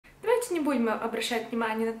Давайте не будем обращать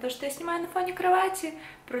внимание на то, что я снимаю на фоне кровати.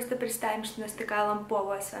 Просто представим, что у нас такая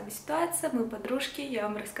ламповая с вами ситуация. Мы подружки, я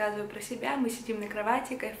вам рассказываю про себя, мы сидим на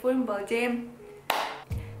кровати, кайфуем, балдеем.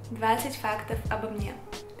 20 фактов обо мне.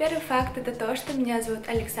 Первый факт — это то, что меня зовут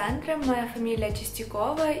Александра, моя фамилия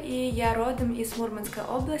Чистякова, и я родом из Мурманской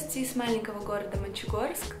области, с маленького города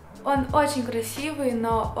Мончегорск. Он очень красивый,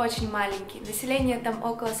 но очень маленький. Население там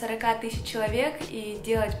около 40 тысяч человек, и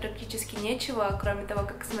делать практически нечего, кроме того,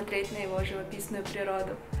 как смотреть на его живописную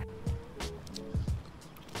природу.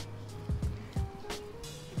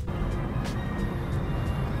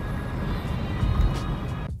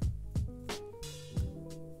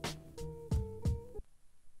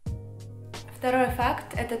 Второй факт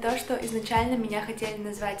 — это то, что изначально меня хотели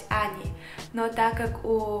назвать Аней, но так как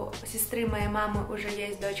у сестры моей мамы уже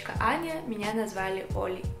есть дочка Аня, меня назвали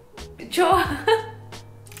Олей. Чё?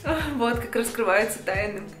 Вот как раскрываются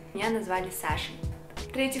тайны. Меня назвали Сашей.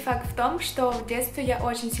 Третий факт в том, что в детстве я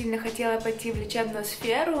очень сильно хотела пойти в лечебную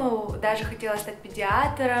сферу, даже хотела стать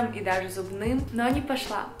педиатром и даже зубным, но не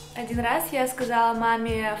пошла. Один раз я сказала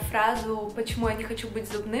маме фразу «почему я не хочу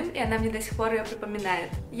быть зубным», и она мне до сих пор ее припоминает.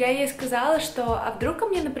 Я ей сказала, что а вдруг ко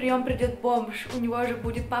мне на прием придет бомж, у него же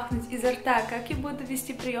будет пахнуть изо рта, как я буду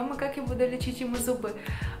вести прием и как я буду лечить ему зубы.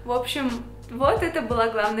 В общем, вот это была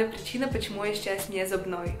главная причина, почему я сейчас не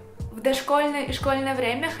зубной. В дошкольное и школьное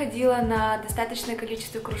время ходила на достаточное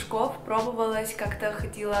количество кружков, пробовалась, как-то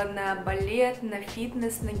ходила на балет, на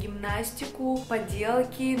фитнес, на гимнастику,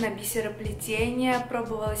 поделки, на бисероплетение,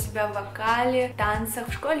 пробовала себя в вокале, танцах.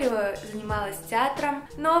 В школе занималась театром,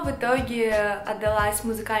 но в итоге отдалась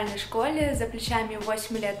музыкальной школе, за плечами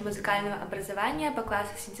 8 лет музыкального образования по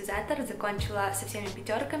классу синтезатор, закончила со всеми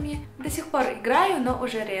пятерками. До сих пор играю, но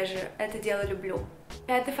уже реже, это дело люблю.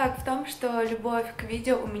 Пятый факт в том, что любовь к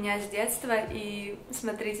видео у меня с детства, и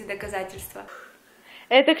смотрите доказательства.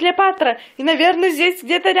 Это Клеопатра, и, наверное, здесь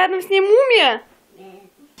где-то рядом с ней мумия.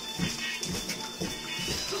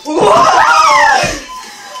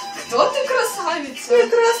 Кто ты, красавица?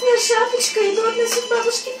 Красная шапочка, иду относить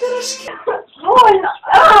бабушке пирожки. Больно!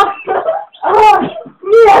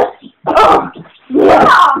 Нет! Нет!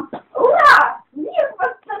 Ура! Мир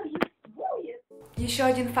восторжествует! Еще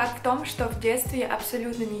один факт в том, что в детстве я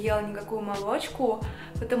абсолютно не ела никакую молочку,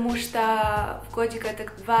 потому что в годика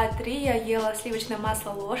так 2-3 я ела сливочное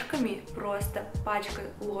масло ложками, просто пачкой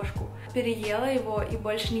ложку. Переела его и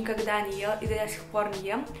больше никогда не ела, и до сих пор не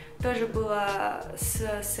ем. Тоже было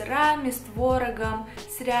с сырами, с творогом,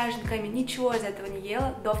 с ряженками, ничего из этого не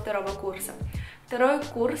ела до 2-го курса. 2-й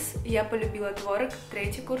курс я полюбила творог,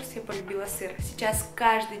 3-й курс я полюбила сыр. Сейчас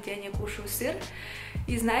каждый день я кушаю сыр,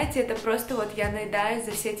 и знаете, это просто вот я наедаюсь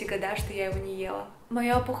за все эти года, что я его не ела.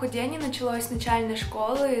 Мое похудение началось с начальной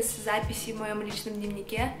школы, с записи в моем личном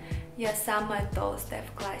дневнике. Я самая толстая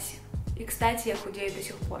в классе. И, кстати, я худею до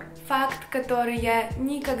сих пор. Факт, который я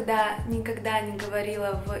никогда не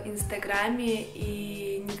говорила в Инстаграме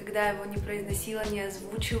и никогда его не произносила, не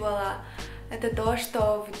озвучивала, это то,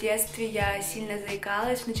 что в детстве я сильно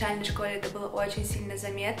заикалась. В начальной школе это было очень сильно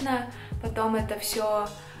заметно. Потом это все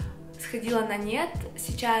сходила на нет.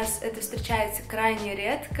 Сейчас это встречается крайне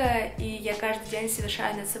редко, и я каждый день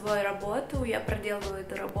совершаю над собой работу, я проделываю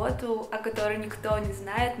эту работу, о которой никто не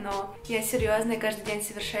знает, но я серьезно каждый день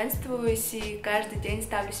совершенствуюсь, и каждый день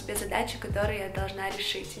ставлю себе задачи, которые я должна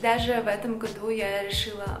решить. Даже в этом году я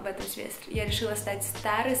решила, в этом семестре, я решила стать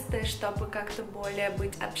старостой, чтобы как-то более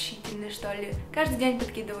быть общительной, что ли. Каждый день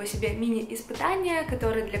подкидываю себе мини-испытания,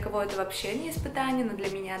 которые для кого-то вообще не испытания, но для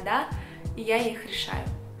меня да, и я их решаю.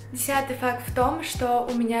 10-й факт в том, что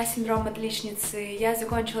у меня синдром отличницы. Я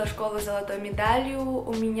закончила школу с золотой медалью,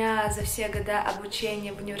 у меня за все года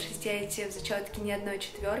обучения в университете в зачетке ни одной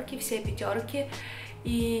четверки, все пятерки.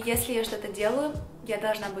 И если я что-то делаю, я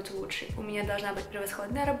должна быть лучшей. У меня должна быть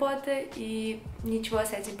превосходная работа, и ничего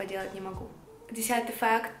с этим поделать не могу. 10-й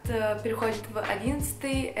факт переходит в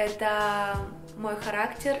 11-й, это мой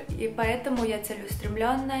характер, и поэтому я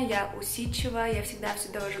целеустремленная, я усидчивая, я всегда все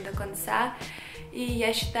довожу до конца. И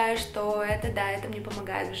я считаю, что это, да, это мне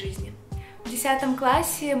помогает в жизни. В 10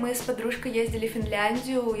 классе мы с подружкой ездили в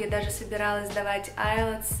Финляндию, я даже собиралась сдавать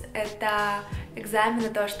IELTS, это экзамен на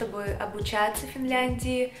то, чтобы обучаться в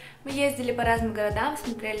Финляндии. Мы ездили по разным городам,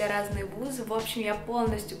 смотрели разные вузы, в общем, я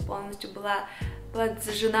полностью была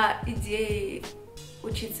зажжена идеей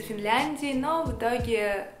учиться в Финляндии, но в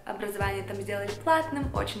итоге образование там сделали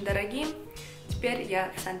платным, очень дорогим, теперь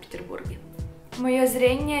я в Санкт-Петербурге. Мое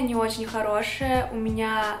зрение не очень хорошее, у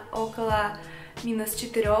меня около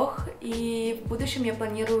 -4, и в будущем я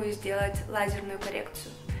планирую сделать лазерную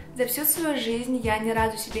коррекцию. За всю свою жизнь я ни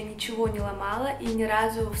разу себе ничего не ломала и ни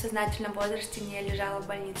разу в сознательном возрасте не лежала в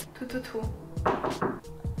больнице. Ту-ту-ту.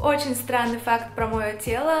 Очень странный факт про мое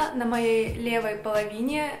тело. На моей левой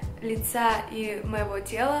половине лица и моего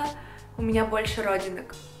тела у меня больше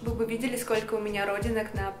родинок. Вы бы видели, сколько у меня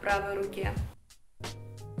родинок на правой руке.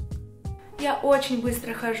 Я очень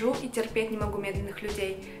быстро хожу и терпеть не могу медленных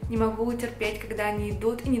людей. Не могу терпеть, когда они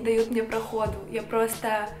идут и не дают мне проходу. Я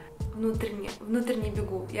просто внутренне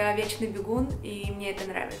бегу. Я вечный бегун, и мне это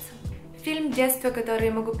нравится. Фильм детства, который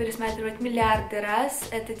я могу пересматривать миллиарды раз,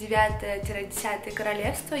 это 9-10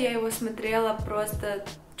 королевство. Я его смотрела просто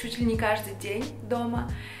чуть ли не каждый день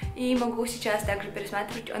дома. И могу сейчас также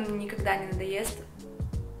пересматривать, он никогда не надоест.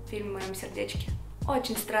 Фильм в моем сердечке.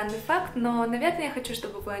 Очень странный факт, но, наверное, я хочу,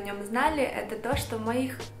 чтобы вы о нем знали. Это то, что в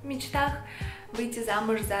моих мечтах выйти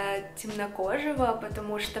замуж за темнокожего,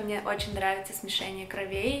 потому что мне очень нравится смешение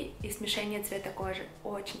кровей и смешение цвета кожи.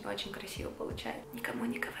 Очень-очень красиво получается. Никому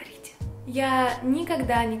не говорите. Я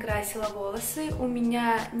никогда не красила волосы, у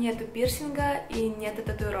меня нету пирсинга и нету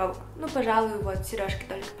татуировок. Ну, пожалуй, вот сережки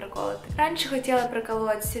только проколоты. Раньше хотела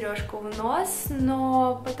проколоть сережку в нос,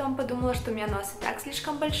 но потом подумала, что у меня нос и так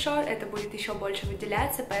слишком большой, это будет еще больше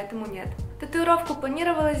выделяться, поэтому нет. Татуировку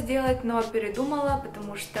планировала сделать, но передумала,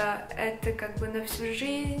 потому что это как бы на всю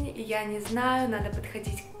жизнь, и я не знаю, надо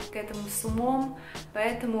подходить к этому с умом,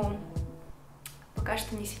 поэтому пока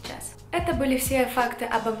что не сейчас. Это были все факты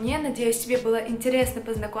обо мне. Надеюсь, тебе было интересно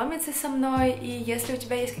познакомиться со мной. И если у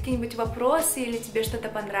тебя есть какие-нибудь вопросы, или тебе что-то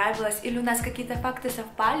понравилось, или у нас какие-то факты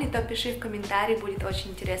совпали, то пиши в комментарии, будет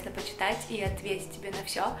очень интересно почитать и ответить тебе на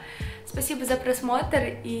все. Спасибо за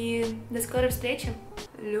просмотр и до скорой встречи.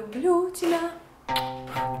 Люблю тебя.